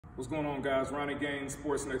What's going on, guys? Ronnie Gaines,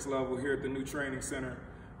 Sports Next Level here at the new training center.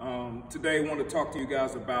 Today I want to talk to you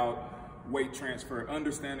guys about weight transfer,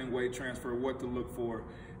 understanding weight transfer, what to look for.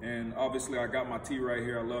 And obviously I got my T right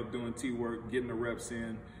here. I love doing T work, getting the reps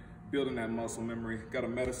in, building that muscle memory. Got a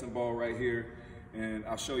medicine ball right here, and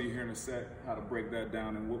I'll show you here in a sec how to break that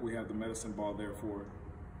down and what we have the medicine ball there for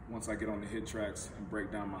once I get on the hit tracks and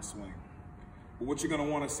break down my swing. But what you're going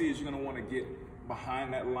to want to see is you're going to want to get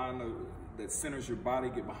behind that line that centers your body,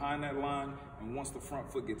 get behind that line, and once the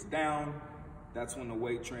front foot gets down, that's when the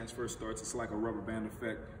weight transfer starts. It's like a rubber band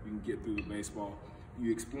effect. You can get through the baseball.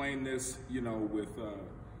 You explain this,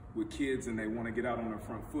 with kids and they want to get out on their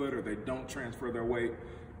front foot or they don't transfer their weight.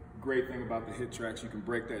 Great thing about the hit tracks, you can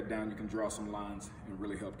break that down, you can draw some lines and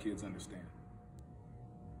really help kids understand.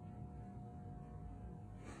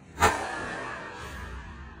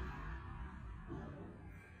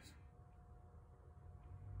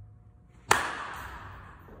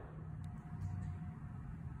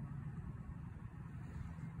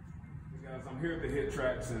 Guys, I'm here at the hit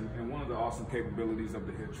tracks, and one of the awesome capabilities of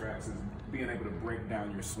the hit tracks is being able to break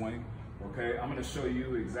down your swing. Okay, I'm going to show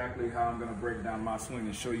you exactly how I'm going to break down my swing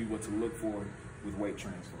and show you what to look for with weight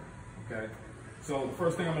transfer. Okay, so the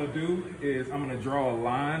first thing I'm going to do is I'm going to draw a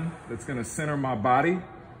line that's going to center my body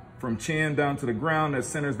from chin down to the ground, that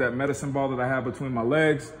centers that medicine ball that I have between my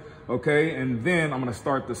legs. Okay, and then I'm going to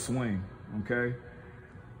start the swing. Okay.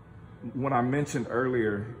 What I mentioned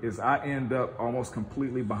earlier is I end up almost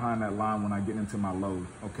completely behind that line when I get into my load.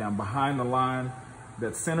 Okay, I'm behind the line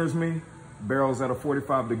that centers me, barrel's at a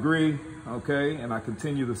 45 degree, okay, and I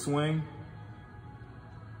continue the swing.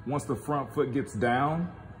 Once the front foot gets down,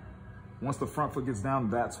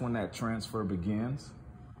 that's when that transfer begins.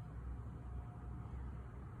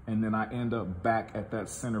 And then I end up back at that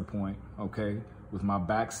center point, okay, with my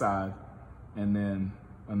backside. And then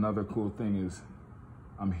another cool thing is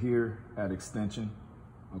I'm here at extension,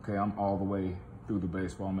 okay? I'm all the way through the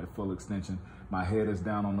baseball. I'm at full extension. My head is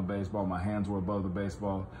down on the baseball. My hands were above the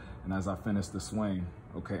baseball. And as I finish the swing,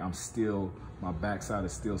 okay, my backside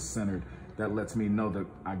is still centered. That lets me know that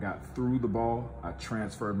I got through the ball, I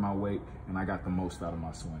transferred my weight, and I got the most out of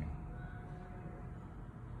my swing.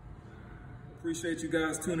 Appreciate you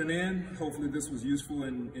guys tuning in. Hopefully this was useful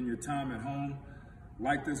in your time at home.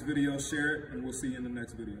 Like this video, share it, and we'll see you in the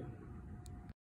next video.